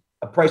paid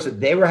a price that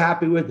they were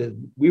happy with, that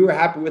we were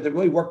happy with. It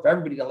really worked for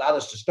everybody to allow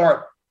us to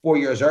start 4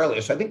 years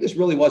earlier. So I think this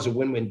really was a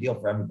win-win deal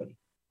for everybody.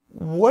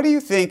 What do you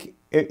think,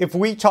 if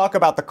we talk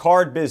about the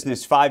card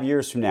business 5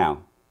 years from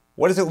now,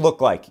 what does it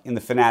look like in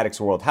the Fanatics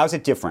world? How's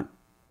it different?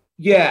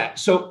 Yeah.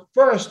 So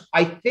first,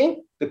 I think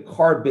the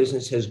card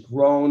business has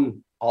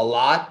grown a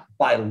lot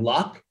by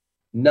luck,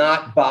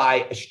 not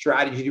by a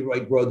strategy to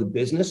really grow the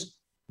business.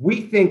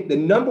 We think the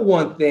number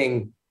one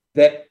thing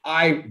that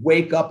I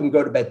wake up and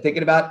go to bed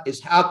thinking about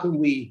is how can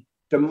we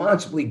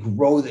demonstrably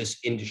grow this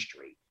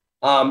industry?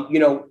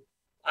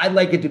 I'd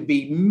like it to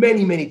be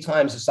many, many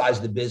times the size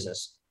of the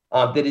business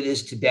that it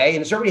is today.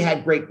 And it's already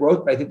had great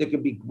growth, but I think there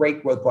could be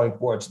great growth going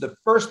forward. So the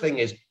first thing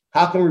is,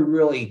 how can we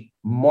really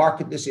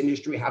market this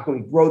industry? How can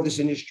we grow this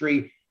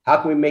industry? How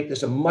can we make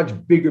this a much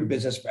bigger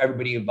business for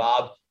everybody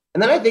involved?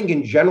 And then I think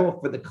in general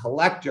for the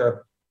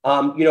collector,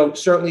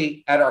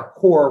 certainly at our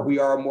core, we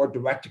are a more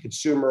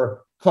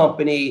direct-to-consumer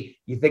company.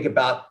 You think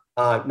about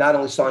not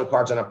only selling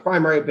cards on a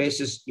primary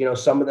basis,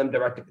 some of them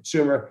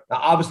direct-to-consumer. Now,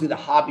 obviously, the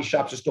hobby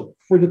shops are still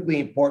critically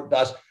important to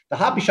us. The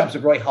hobby shops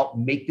have really helped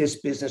make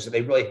this business, and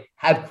they really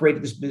have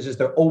created this business.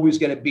 They're always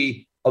going to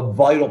be a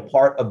vital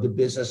part of the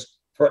business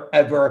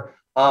forever.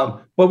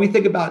 But we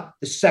think about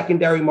the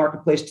secondary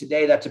marketplace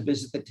today. That's a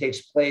business that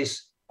takes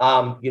place,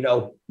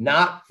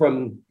 not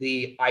from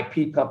the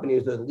IP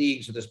companies or the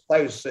leagues or the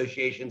players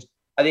associations.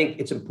 I think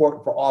it's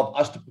important for all of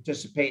us to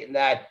participate in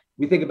that.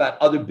 We think about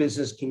other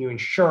business. Can you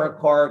insure a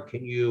card?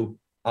 Can you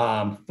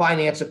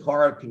finance a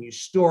card? Can you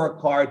store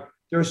a card?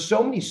 There are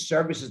so many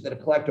services that a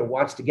collector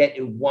wants to get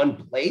in one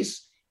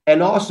place,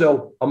 and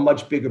also a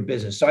much bigger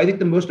business. So I think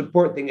the most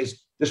important thing is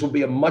this will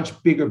be a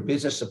much bigger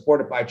business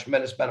supported by a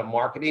tremendous amount of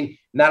marketing,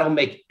 and that'll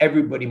make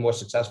everybody more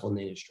successful in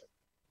the industry.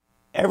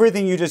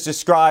 Everything you just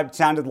described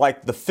sounded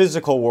like the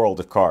physical world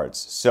of cards.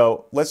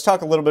 So let's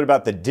talk a little bit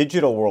about the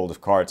digital world of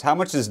cards. How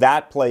much does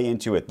that play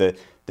into it,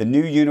 the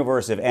new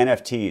universe of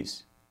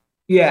NFTs?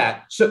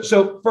 Yeah.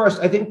 So first,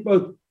 I think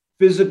both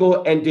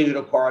physical and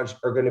digital cards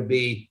are going to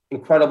be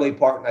incredibly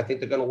important. I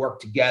think they're going to work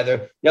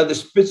together.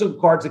 There's physical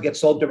cards that get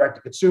sold direct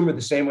to consumer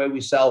the same way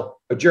we sell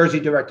a jersey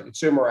direct to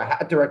consumer or a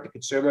hat direct to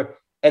consumer.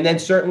 And then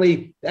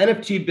certainly the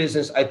NFT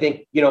business, I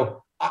think,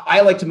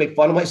 I like to make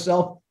fun of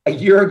myself. A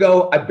year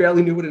ago, I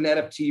barely knew what an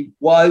NFT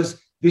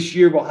was. This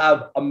year, we'll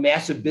have a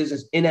massive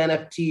business in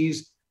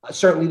NFTs.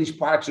 Certainly, these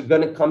products are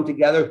going to come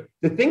together.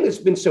 The thing that's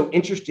been so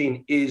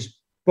interesting is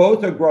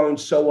both are growing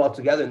so well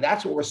together. And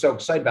that's what we're so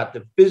excited about.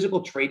 The physical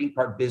trading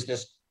card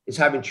business is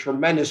having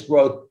tremendous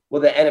growth,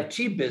 while the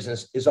NFT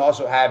business is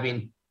also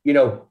having,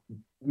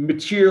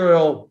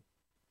 material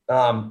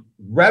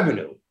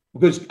revenue,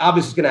 because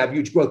obviously it's going to have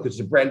huge growth because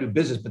it's a brand new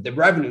business, but the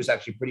revenue is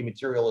actually pretty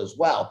material as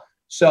well.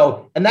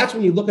 So, and that's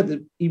when you look at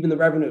even the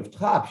revenue of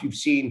Topps, you've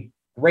seen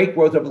great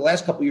growth over the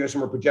last couple of years,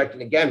 and we're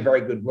projecting, again,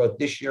 very good growth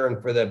this year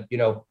and for the,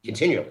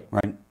 continually.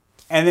 Right.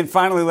 And then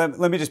finally,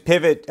 let me just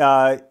pivot.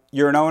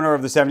 You're an owner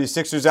of the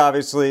 76ers,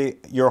 obviously.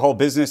 Your whole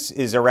business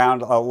is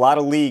around a lot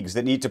of leagues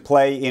that need to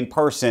play in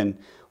person.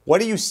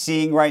 What are you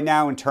seeing right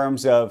now in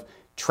terms of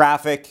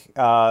traffic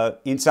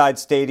inside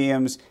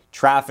stadiums,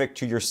 traffic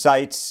to your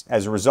sites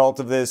as a result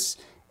of this?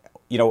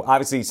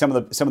 Obviously some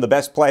of the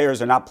best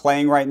players are not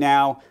playing right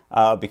now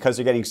because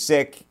they're getting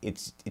sick.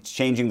 It's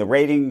changing the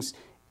ratings.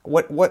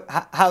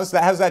 How's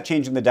that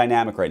changing the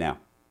dynamic right now?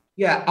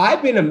 Yeah,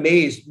 I've been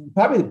amazed.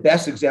 Probably the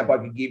best example I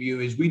could give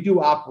you is we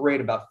do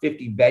operate about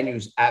 50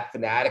 venues at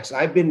Fanatics. And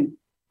I've been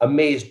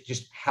amazed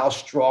just how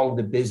strong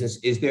the business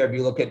is there. If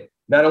you look at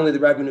not only the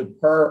revenue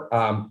per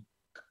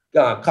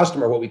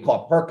customer, what we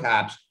call per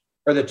caps,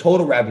 or the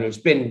total revenue, it's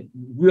been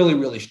really,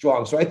 really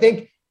strong. So I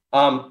think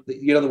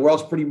The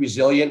world's pretty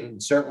resilient,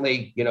 and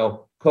certainly,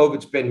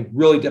 COVID's been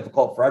really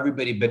difficult for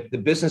everybody, but the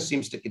business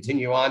seems to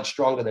continue on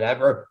stronger than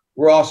ever.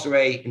 We're also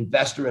a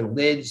investor in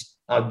Lids.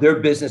 Their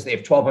business, they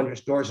have 1,200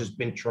 stores, has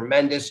been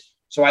tremendous.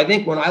 So I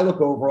think when I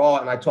look overall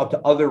and I talk to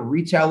other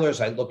retailers,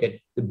 I look at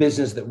the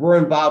business that we're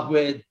involved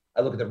with,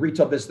 I look at the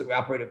retail business that we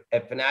operate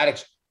at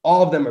Fanatics,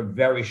 all of them are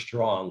very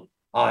strong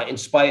in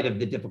spite of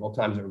the difficult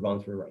times that we're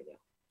going through right now.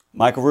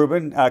 Michael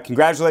Rubin,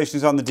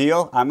 congratulations on the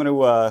deal. I'm going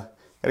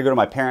to go to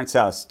my parents'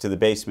 house to the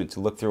basement to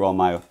look through all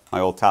my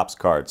old Topps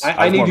cards.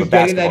 I need you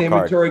getting that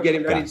inventory,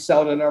 getting ready to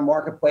sell it in our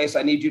marketplace.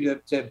 I need you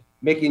to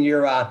making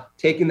your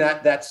taking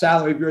that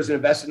salary of yours and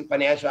investing in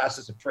financial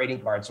assets of trading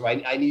cards. So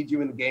I need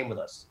you in the game with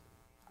us.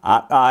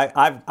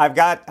 I've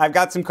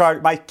got some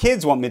cards. My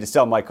kids want me to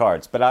sell my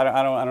cards, but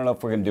I don't know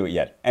if we're going to do it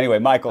yet. Anyway,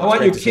 Michael, I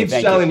want your kids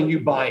selling and you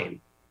buying.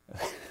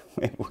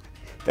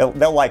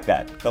 They'll like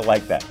that. They'll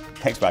like that.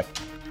 Thanks, Mike.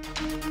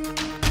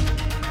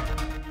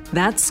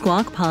 That's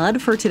Squawk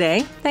Pod for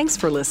today. Thanks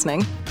for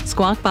listening.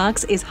 Squawk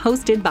Box is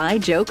hosted by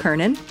Joe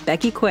Kernan,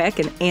 Becky Quick,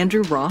 and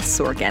Andrew Ross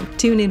Sorkin.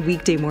 Tune in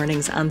weekday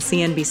mornings on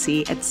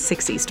CNBC at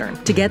 6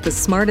 Eastern. To get the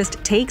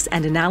smartest takes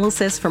and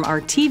analysis from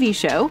our TV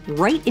show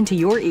right into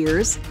your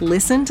ears,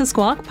 listen to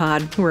Squawk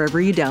Pod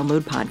wherever you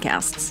download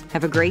podcasts.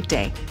 Have a great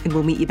day, and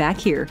we'll meet you back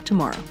here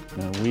tomorrow.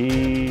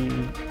 We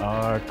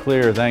are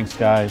clear. Thanks,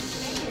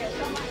 guys.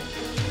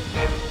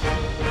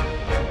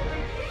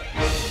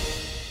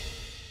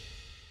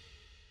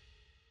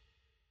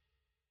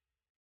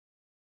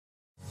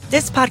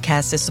 This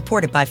podcast is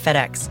supported by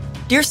FedEx.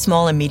 Dear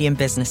small and medium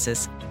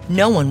businesses,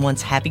 no one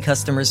wants happy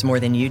customers more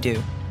than you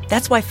do.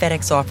 That's why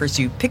FedEx offers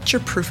you picture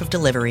proof of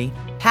delivery,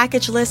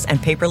 packageless and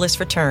paperless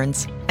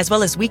returns, as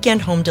well as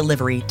weekend home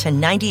delivery to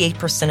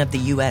 98% of the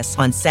U.S.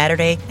 on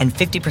Saturday and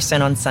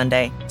 50% on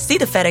Sunday. See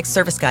the FedEx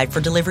service guide for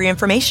delivery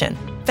information.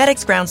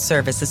 FedEx Ground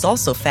service is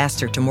also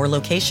faster to more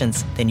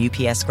locations than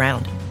UPS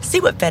Ground. See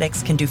what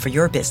FedEx can do for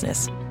your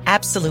business.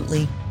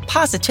 Absolutely,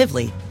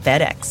 positively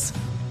FedEx.